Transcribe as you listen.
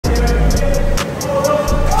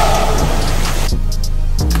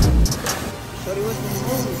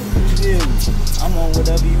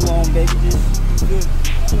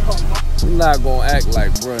not gonna act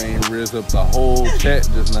like bro ain't rizzed up the whole chat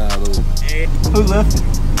just now though. Who left?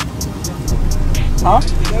 Huh?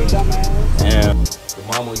 That dumbass. Damn. The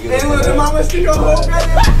mama get Hey, look, the mama still your whole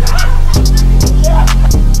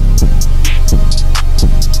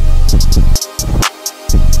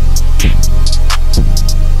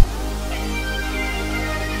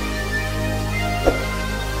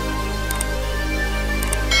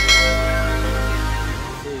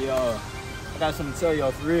I got something to tell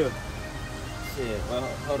y'all for real. Shit, well,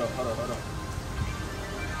 hold on.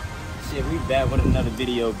 Shit, we back with another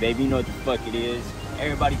video, baby. You know what the fuck it is.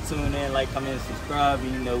 Everybody tune in, like, comment, and subscribe.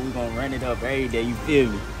 And you know we gonna run it up every day. You feel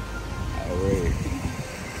me? Alright.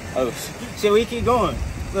 Oh shit, we keep going.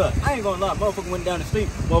 Look, I ain't gonna lie. Motherfucker went down the street.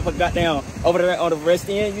 Motherfucker got down over there on the rest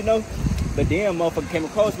end, you know. But then motherfucker came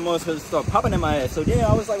across, motherfuckers started popping in my ass. So then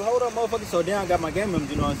I was like, hold up, motherfucker. So then I got my game members,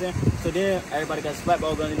 you know what I'm saying? So then everybody got slapped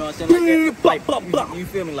all gun, you know what I'm saying? Like, blah, blah. You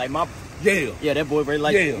feel me? Like my yeah, that boy very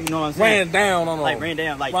like, you know what I'm saying? Ran down on him. Like ran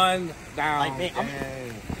down, like run down. like man, I'm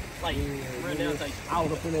like ran down, like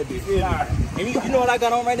out up in that bitch. And you know what I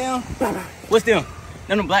got on right now? What's them?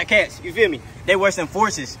 Them black cats. You feel me? They worse than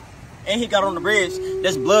forces. And he got on the bridge.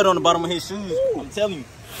 There's blood on the bottom of his shoes. I'm telling you,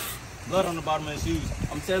 blood on the bottom of his shoes.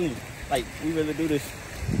 I'm telling you. Like, we really do this.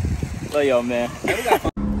 Love y'all, man.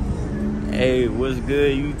 Hey, what's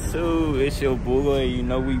good, you too? It's your boy. You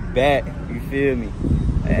know we back. You feel me?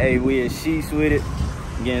 Hey, we at Sheets with it.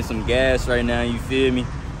 Getting some gas right now. You feel me?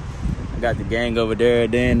 I got the gang over there.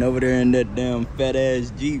 Then over there in that damn fat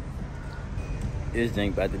ass Jeep. This thing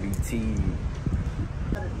about to be tea.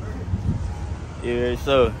 Yeah,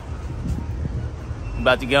 so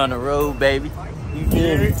about to get on the road, baby. You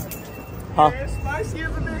feel me? Huh?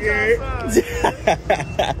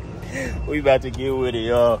 Yeah. We about to get with it,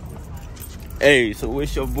 y'all. Hey, so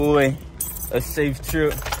wish your boy a safe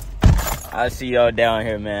trip. I'll see y'all down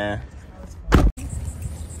here, man.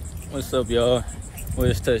 What's up, y'all? We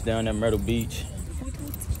just touched down at Myrtle Beach.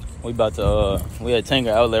 We about to we at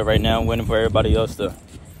Tanger Outlet right now, waiting for everybody else to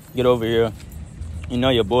get over here. You know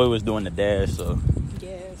your boy was doing the dash, so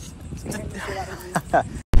Yes.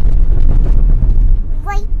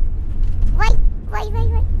 Right.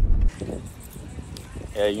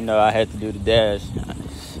 Yeah, you know I had to do the dash.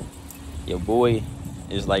 Your boy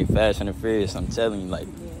is like Fast and the Furious. I'm telling you, like,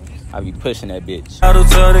 I be pushing that bitch. Pedal to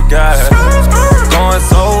the gas, going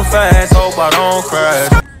so fast, hope I don't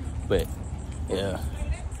crash. But yeah,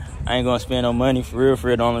 I ain't gonna spend no money for real.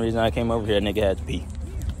 The only reason I came over here, nigga had to pee.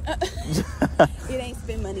 It ain't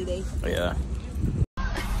spend money day. Yeah.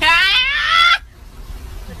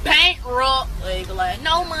 Bankrupt, like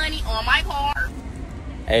no money on my car.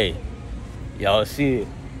 Hey, y'all see it?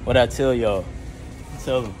 What I tell y'all?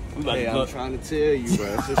 Tell them. We about to go. I'm trying to tell you,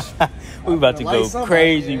 bro. Just, we about to go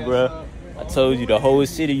crazy, bro. I told you the whole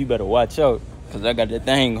city, you better watch out, cause I got that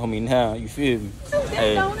thing on me now. You feel me?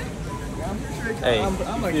 Hey, I'm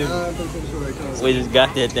like, we just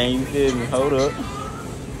got that thing. You feel me? Hold up.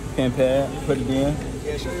 Pen pad, put it in.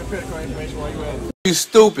 yeah, show your credit card information while you at it. You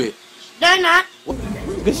stupid. They're not.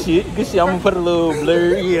 Good shit. I'm gonna put a little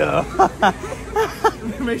blur. Yeah.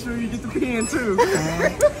 Make sure you get the pen too.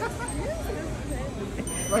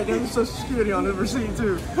 Right, there's Social Security on the receipt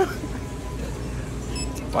too.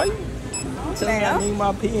 Why you telling me I need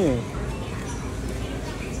my pen?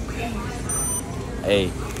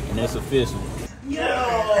 Hey, and it's official. Yeah.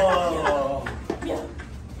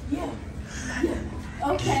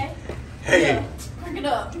 Okay. Hey. Pick it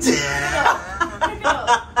up. Pick it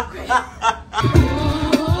up.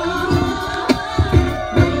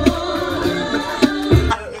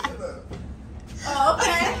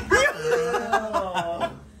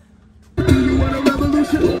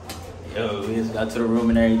 Yo, we just got to the room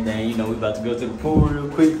and everything. You know, we about to go to the pool real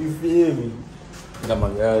quick. You feel me? Got my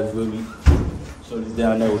guys with me. Shorty's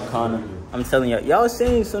down there with Connor. I'm telling y'all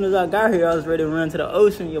seen as soon as I got here, I was ready to run to the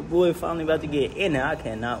ocean. Your boy finally about to get in there. I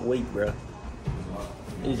cannot wait, bro.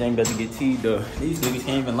 These ain't about to get teed though. These niggas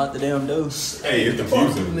can't even lock the damn door. Hey, it's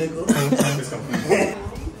confusing.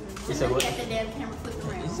 You said what? At the damn camera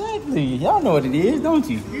footprint. Exactly. Y'all know what it is, don't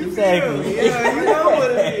you? Exactly. Yeah, you know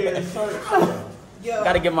what it is.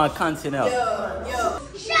 Gotta get my content out. Yo.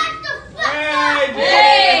 Shut the fuck Hey, up.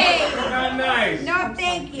 Hey. not nice. No,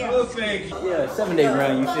 thank you. No, thank you. Yeah, 7-day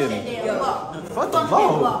run, you feel me? Fuck the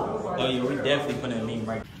law. Oh yeah, we definitely putting a meme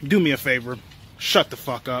right. Do me a favor. Shut the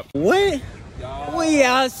fuck up. What? We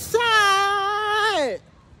outside.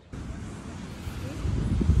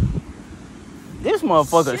 This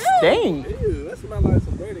motherfucker stink. Ew, that smell like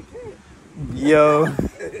some dirty cat. Yo.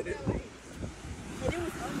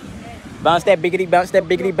 Bounce that biggity, bounce that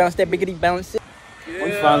biggity, bounce that biggity, bounce it.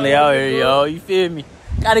 We finally out here, y'all. You feel me?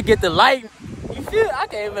 Gotta get the light. You feel? I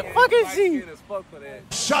can't even fucking see.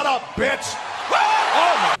 Shut up, bitch!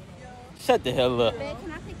 Shut the hell up. Babe,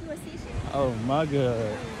 can I pick you a seashell? Oh my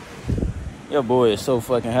god. Your boy is so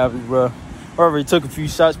fucking happy, bro. Already took a few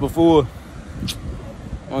shots before.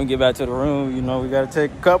 When we get back to the room, you know, we gotta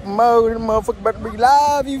take a couple more. The motherfucker about to be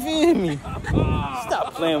live, you feel me?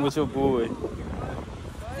 Stop playing with your boy.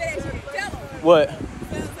 What?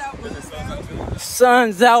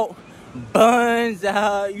 Sun's out, buns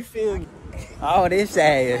out, you feel me? All this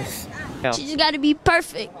ass. She just gotta be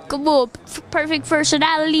perfect. Come on, perfect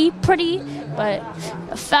personality, pretty, but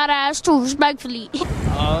a fat ass too, respectfully.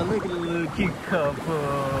 Oh, look at the little cute couple.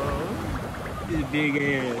 This big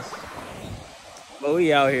ass. But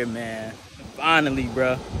we out here, man. Finally,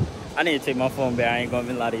 bro. I need to take my phone back. I ain't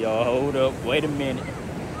gonna lie to y'all. Hold up. Wait a minute.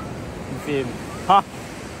 You feel me? Huh?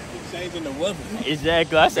 Changing the weather.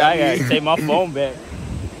 Exactly. I said I gotta take my phone back.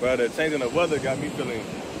 Bro, the changing the weather got me feeling.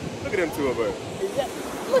 Look at them two of us.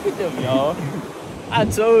 Look at them, y'all. I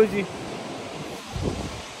told you.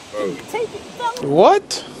 Bro. Take it, fella.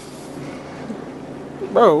 What?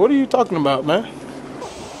 Bro, what are you talking about, man?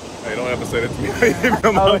 Hey, don't ever say that to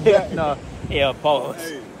me. Oh, yeah. No. Yeah,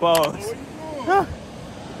 pause. Pause. Huh?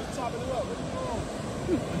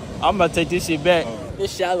 I'm about to take this shit back.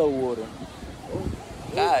 It's shallow water.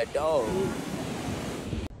 God, dog.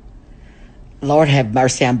 Lord have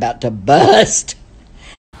mercy, I'm about to bust.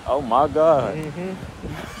 Oh my God.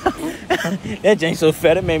 That jank so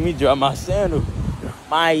fat it made me drop my sandal.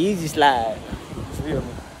 My easy slide. Feel me?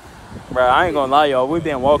 Bro, I ain't gonna lie, y'all. We've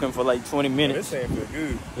been walking for like 20 minutes. This ain't feel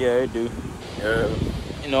good. Yeah, it do. Yeah.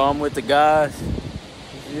 You know, I'm with the guys.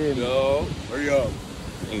 You feel me? Yo, hurry up.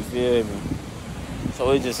 You feel me? So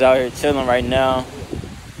we're just out here chilling right now,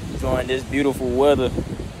 enjoying this beautiful weather.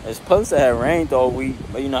 It's supposed to have rained all week,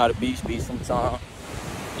 but you know how the beach be sometimes.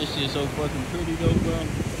 This shit's so fucking pretty though, bro.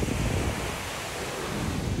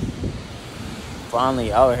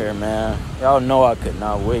 Finally out here, man. Y'all know I could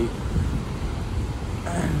not wait.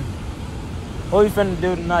 What we finna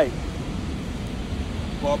do tonight?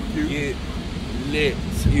 Barbecue. Get lit.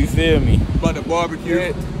 You feel me? About to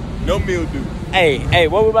barbecue. No mildew. Hey,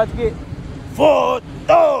 what we about to get? 4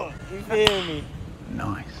 dogs. You feel me?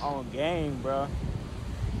 Nice. On game, bro.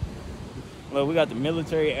 Look, we got the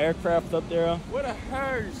military aircraft up there. What a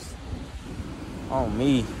hearse. On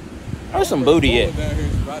me. Where's some booty at?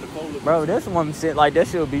 Bro, Bro, that's one shit like that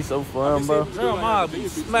should be so fun, bro. I'll be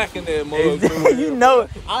smacking that You know,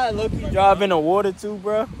 I look you drive in the water too,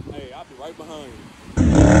 bro. Hey, I'll be right behind you.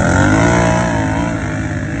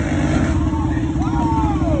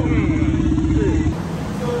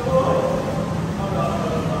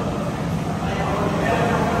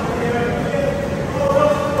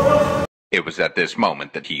 It was at this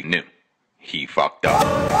moment that he knew. He fucked up.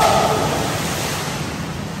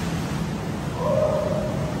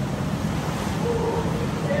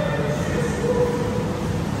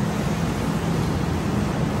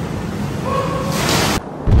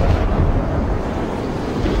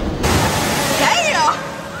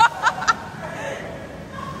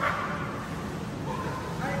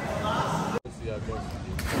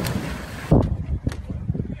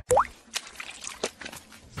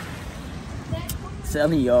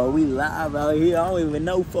 Telling y'all, we live out here. I don't even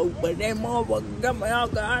know folk, but that motherfucker got me out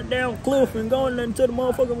the goddamn cliff and going into the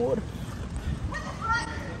motherfucking water.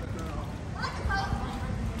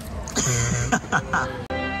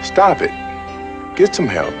 Stop it. Get some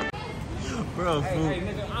help. Bro,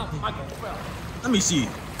 let me see.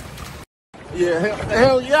 Yeah,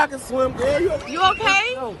 hell yeah, I can swim, girl. You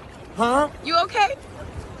okay? Huh? You okay?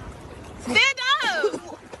 Stand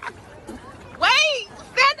up! Wait!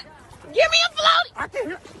 Stand up! Give me a float! I can't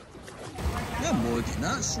hear. That boy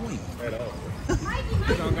cannot swim. At all.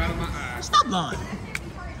 Stop lying.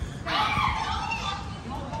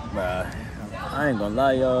 Bruh, I ain't gonna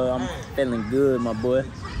lie, y'all. I'm feeling good, my boy.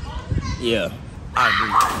 Yeah, I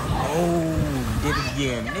agree. Oh, did it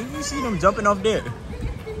again. Nigga, you see them jumping off there?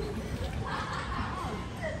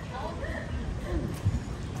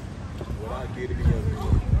 What I did it again.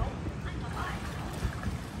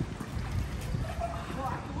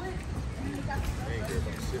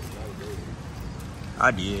 I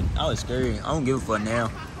did. I was scared. I don't give a fuck now.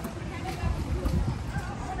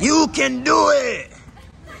 You can do it!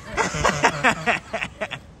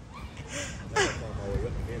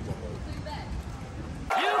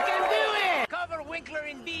 You can do it! Cover Winkler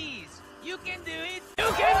in bees. You can do it.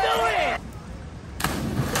 You can do it!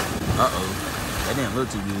 Uh-oh. That didn't look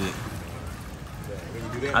too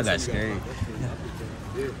good. I got scared.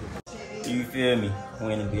 You feel me? We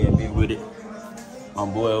ain't be happy with it. My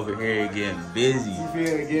boy over here getting busy. You feel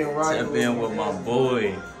it getting right? Tap in with my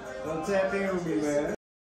boy. Don't tap in with me, man.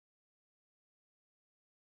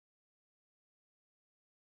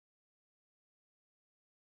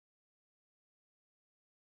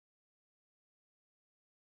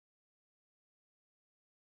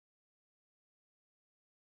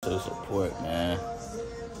 So support, man.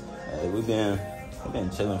 We've been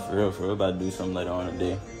chilling for real. We're about to do something later on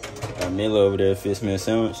today. Mila over there fixed me a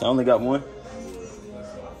sandwich. I only got one.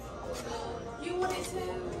 You want it too?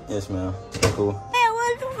 Yes, ma'am. Cool. Hey,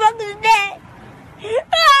 what the fuck is that?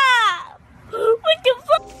 Ah! What the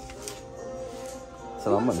fuck?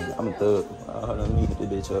 So I'm a thug. Hold on, let me get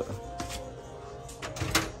this bitch up.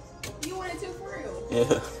 You want it too for real?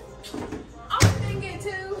 Yeah. Austin get two.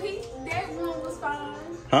 That one was fine.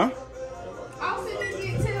 Huh? Austin didn't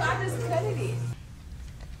get two. I just cut it in.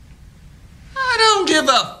 I don't give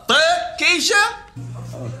a fuck, Keisha.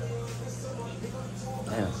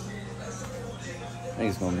 Damn.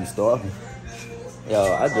 Niggas gonna be starving. Yo,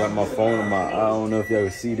 I dropped my phone in my eye. I don't know if y'all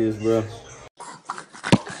can see this, bro.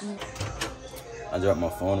 I dropped my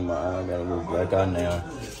phone in my eye. I got a little black eye now.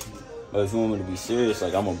 But if you want me to be serious,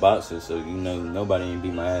 like, I'm a boxer, so, you know, nobody ain't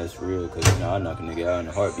beat my ass for real, because, you know, I knock a nigga out in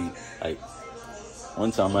a heartbeat. Like,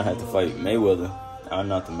 one time I had to fight Mayweather. I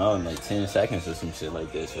knocked him out in, like, 10 seconds or some shit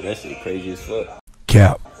like that, so that shit crazy as fuck.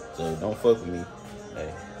 Cap. So don't fuck with me.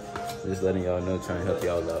 Hey, just letting y'all know, trying to help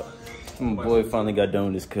y'all out. My boy finally got done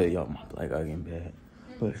with his cut. Y'all, my black eye getting bad.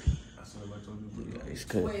 But, yeah, he's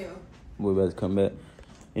cut. Boy about to come back.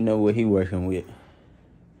 You know what he working with.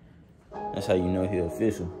 That's how you know he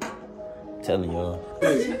official. I'm telling y'all.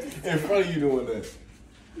 In front of you doing that.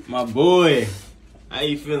 My boy. How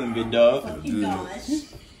you feeling, big dog? Oh gosh.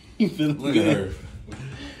 You feeling Look good? at her.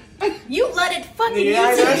 You let it fucking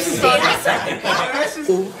Yeah, that's that's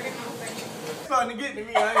starting to get to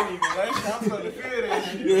me. I ain't even like I'm starting to feel that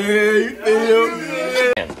shit. Yeah, you feel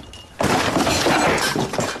good.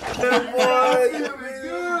 Boy, you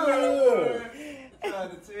good. I'm trying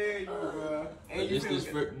to tell you, bro. And you This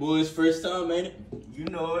boy's first time, ain't it? You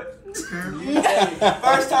know it. Hey,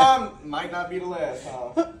 first time might not be the last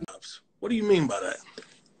time. What do you mean by that?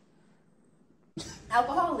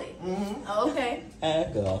 alcoholic. Oh, okay.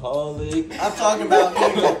 Alcoholic. I'm talking about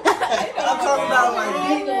nigga. I'm talking about like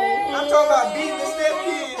I'm talking about beating the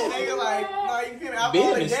stepkids, nigga. Like you feel me?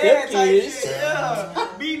 Beating the dad type stepkids? shit. Yeah.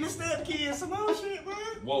 Beating the stepkids, some other shit, man.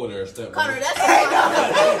 Whoa there, step Connor, brother. that's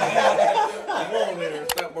Whoa there,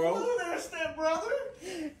 step bro. Who there, step brother?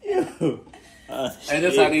 Hey,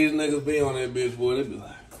 that's how these niggas be on that bitch, boy. They be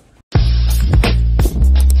like,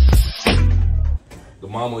 the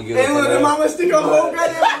mama get Hey, up look, in the there. mama stick her whole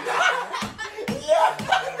goddamn.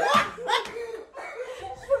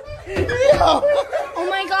 Oh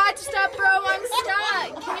my god, stop, bro. I'm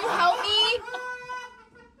stuck. Can you help me?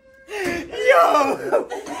 Yo!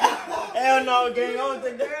 Hell no, gang. I don't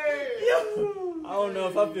think that. Yo! I don't know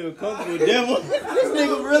if I feel comfortable with them. This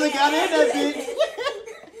nigga really got in that bitch.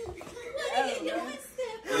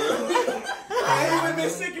 I ain't even been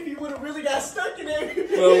sick if he would have really got stuck in there.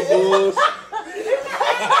 Bro, boys.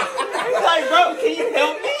 He's like, bro, can you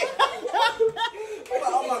help me?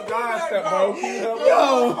 Oh my god, step bro. Can you help me? Yo!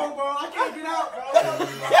 Oh, bro, I can't get out, bro.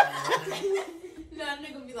 that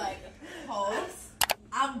nigga be like, pause.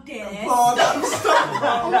 I'm dead. Oh, I'm stuck, bro.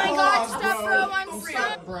 Oh my god, stop, bro. I'm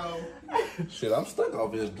stuck. bro. Shit, I'm stuck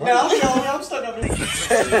off this drink. Now, I'm stuck up here.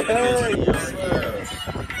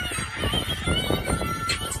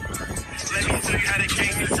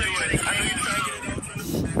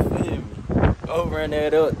 Over and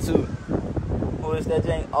that up too. Who is that,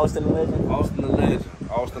 Jane? Austin the Legend? Austin the Legend.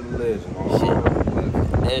 Austin the Legend.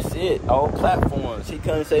 That's it. All platforms. He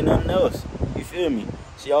couldn't say nothing else. You feel me?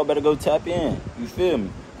 So y'all better go tap in. You feel me?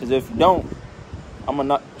 Because if you don't, I'm going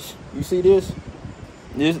to knock. You see this?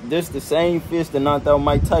 This the same fist that knocked out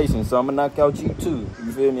Mike Tyson. So I'm going to knock out you too.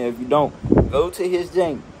 You feel me? If you don't, go to his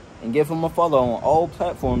jank and give him a follow on all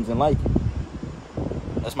platforms and like it.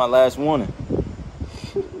 That's my last warning.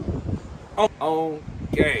 On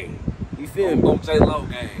game. You feel me? On J-Lo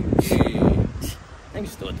game. Yeah. Niggas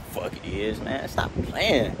still what the fuck it is, man. Stop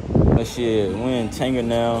playing. But shit, we in Tanger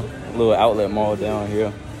now. A little outlet mall down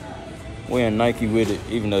here. We in Nike with it,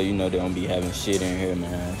 even though you know they don't be having shit in here,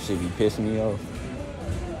 man. Shit be pissing me off.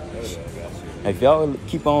 If y'all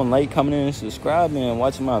keep on like, coming in, and subscribing, and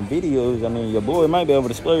watching my videos, I mean, your boy might be able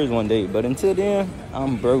to splurge one day. But until then,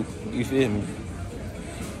 I'm broke. You feel me?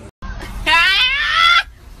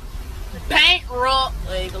 Bankroll.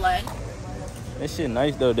 Like. That shit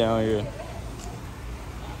nice though down here.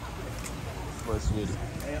 What's with it?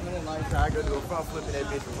 Hey, I'm in the night. I go do a front flip in that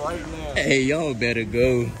bitch right now. Hey, y'all better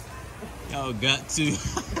go. Y'all got to. You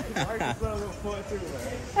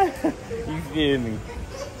feel me?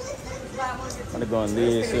 I'm gonna go and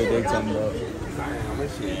live, so they talking about. Damn, that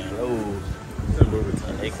shit low.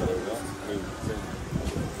 And they could have won.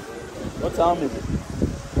 What time is it?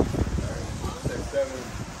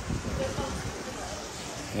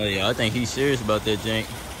 Oh yeah, I think he's serious about that jank.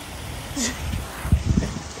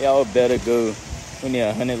 Y'all better go. We need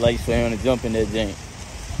 100 likes for him to jump in that jank.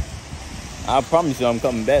 I promise you I'm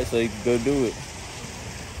coming back so you can go do it.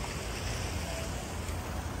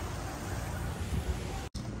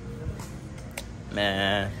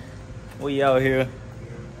 Man, we out here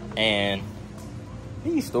and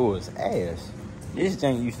these stores ass. This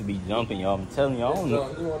jank used to be jumping, y'all. I'm telling y'all. I don't know.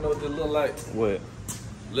 You wanna know what this look like? What?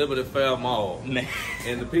 Liberty Fair Mall. Man.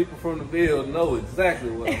 And the people from the Ville know exactly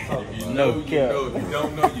what I'm talking about. You know, you know. If you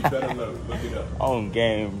don't know, you better know. Look it up. On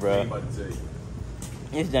game, bro. I'm about to tell you.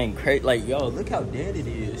 This jank crazy. Like, yo, look how dead it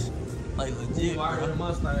is. Like, legit, bro.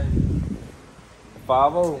 Mustang.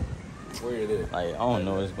 5-0. Where it is? Like, I don't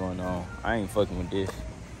know what's going on. I ain't fucking with this.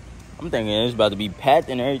 I'm thinking it's about to be packed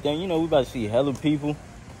and everything. You know, we about to see hella people.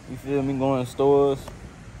 You feel me? Going to stores,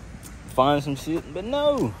 find some shit. But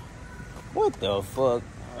no. What the fuck?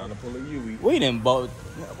 We done bought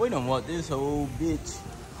this whole bitch.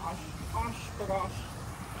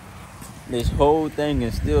 This whole thing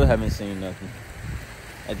and still haven't seen nothing.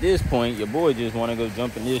 At this point, your boy just want to go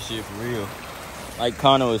jump in this shit for real. Like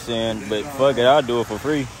Connor was saying, but fuck it, I'll do it for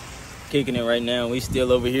free. Kicking it right now. We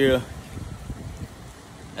still over here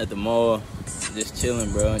at the mall, just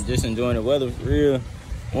chilling, bro, and just enjoying the weather for real.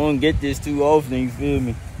 Won't get this too often, you feel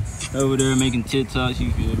me? Over there making TikToks,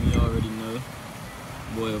 you feel me? You already know.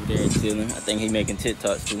 Boy over there chilling. I think he making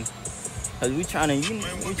TikToks too. Cause we trying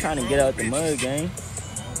to get out the mud, gang.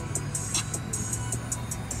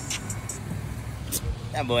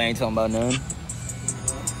 That boy ain't talking about nothing.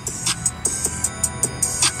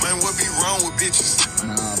 Man, what be wrong with bitches?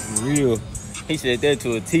 Nah, for real. He said that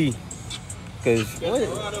to a T. Cause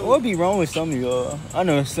what be wrong with some of y'all? I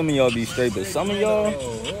know some of y'all be straight, but some of y'all,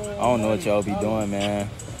 I don't know what y'all be doing, man.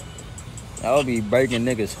 Y'all be breaking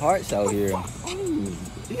niggas' hearts out here.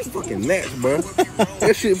 These fucking nuts, bro.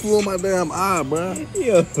 That shit flew in my damn eye, bro.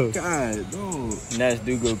 Yo. God, dude. Nuts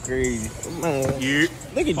do go crazy. Man. Yeah.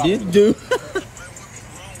 Look at this dude.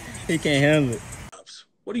 He can't handle it.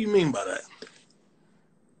 What do you mean by that?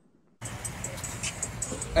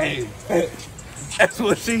 Hey, that's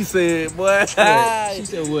what she said, boy. She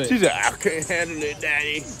said what? She said, I can't handle it,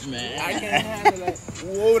 daddy. Man. I can't handle it.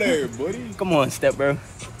 Whoa there, buddy. Come on, step bro.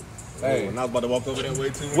 Hey, and I was about to walk over that way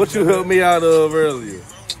too. What you helped me out of earlier?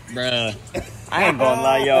 Bruh. I ain't gonna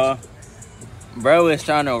lie, y'all. Bro is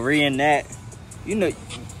trying to reenact. You know,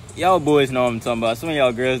 y'all boys know what I'm talking about. Some of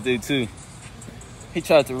y'all girls do too. He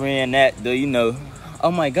tried to reenact the, you know,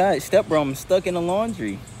 oh my God, step bro, I'm stuck in the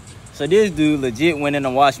laundry. So this dude legit went in the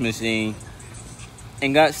washing machine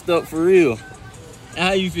and got stuck for real.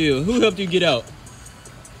 How you feel? Who helped you get out?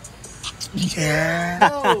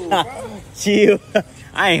 Chill.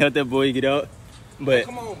 I ain't helped that boy get out. But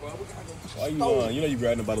Come on, bro. Why you you know you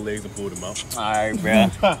grabbed him by the legs and pulled him out. alright, bro.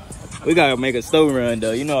 We gotta make a stove run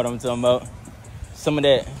though. You know what I'm talking about. Some of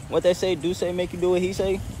that, what they say, do say make you do what he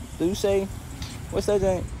say? Do say? What's that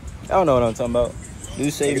thing? I don't know what I'm talking about. Do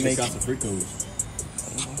say make got some free codes.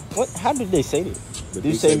 What? How did they say that? But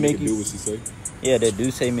Do say make you do what she say. Yeah, that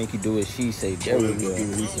do say make you do what she say. There we go.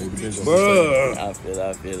 Bruh. I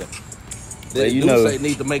feel it. They you do know, say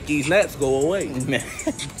need to make these gnats go away. man.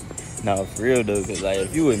 Nah, for real though, cause like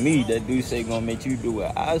if you with me, that do say gonna make you do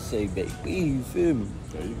what I say, baby. You feel me?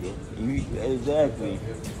 There you go. Exactly.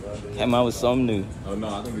 Came out with something new. Oh no,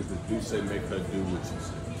 I think it's the do say make her do what she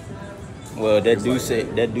say. Well, that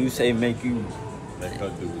do say make you. Make her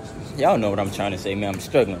do what she say. Y'all know what I'm trying to say, man. I'm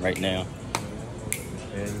struggling right now.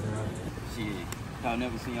 And Shit, y'all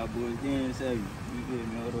never seen y'all boys dance, have you? You feel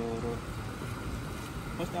me? Hold on.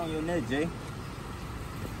 What's down your neck, Jay?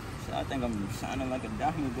 So I think I'm shining like a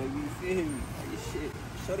diamond, baby. You feel me? Like shit.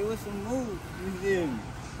 Shorty with some moves. You feel me?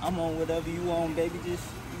 I'm on whatever you on, baby. Just,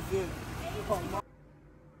 you feel me?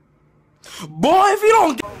 Boy, if you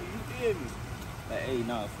don't You feel me? Like, hey,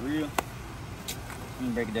 nah, for real. Let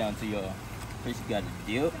me break it down to y'all. First, you got to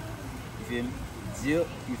dip. You feel me? Zip.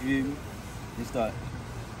 You feel me? Just start.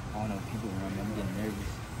 I don't know, people around me. I'm getting nervous.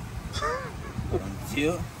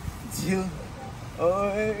 Dip. Oh,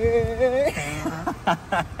 hey.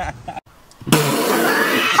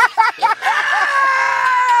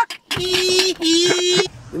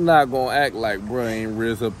 You're not gonna act like bro ain't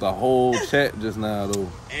riz up the whole chat just now though.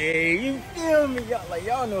 Hey, you feel me?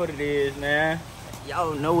 Y'all know what it is, man.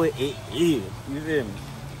 Y'all know what it is. You feel me?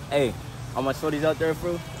 Hey, All my shorties out there,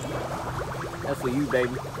 bro. That's for you,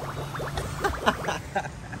 baby.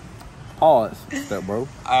 Pause, step bro.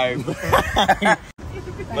 Alright,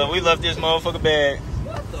 but we left this motherfucker bag.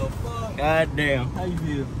 What the fuck? God damn. How you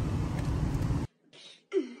feel?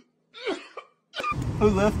 Who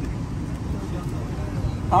left it?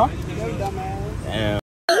 Huh? Damn.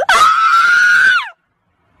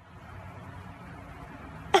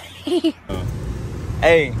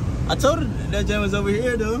 Hey, I told her that jam was over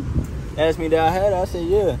here though. Asked me that I had it, I said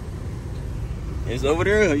yeah. It's over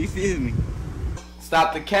there, you feel me?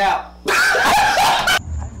 Stop the cap.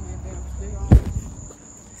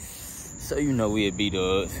 So you know we at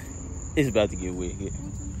B-Dubs. It's about to get wicked.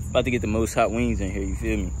 About to get the most hot wings in here, you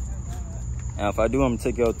feel me? And if I do, I'm gonna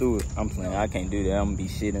take y'all through it. I'm playing, I can't do that. I'm gonna be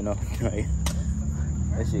shitting off. Right?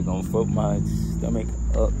 That shit gonna fuck my stomach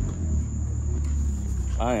up.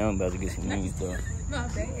 I am about to get some wings though.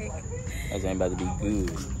 That ain't about to be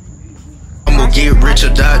good. I'ma get rich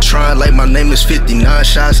or die trying, like my name is 59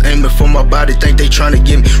 shots aiming for my body, think they trying to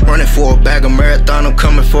get me. Running for a bag of marathon, I'm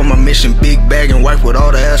coming for my mission. Big bag and white with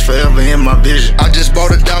all the ass forever in my vision. I just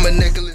bought a diamond necklace.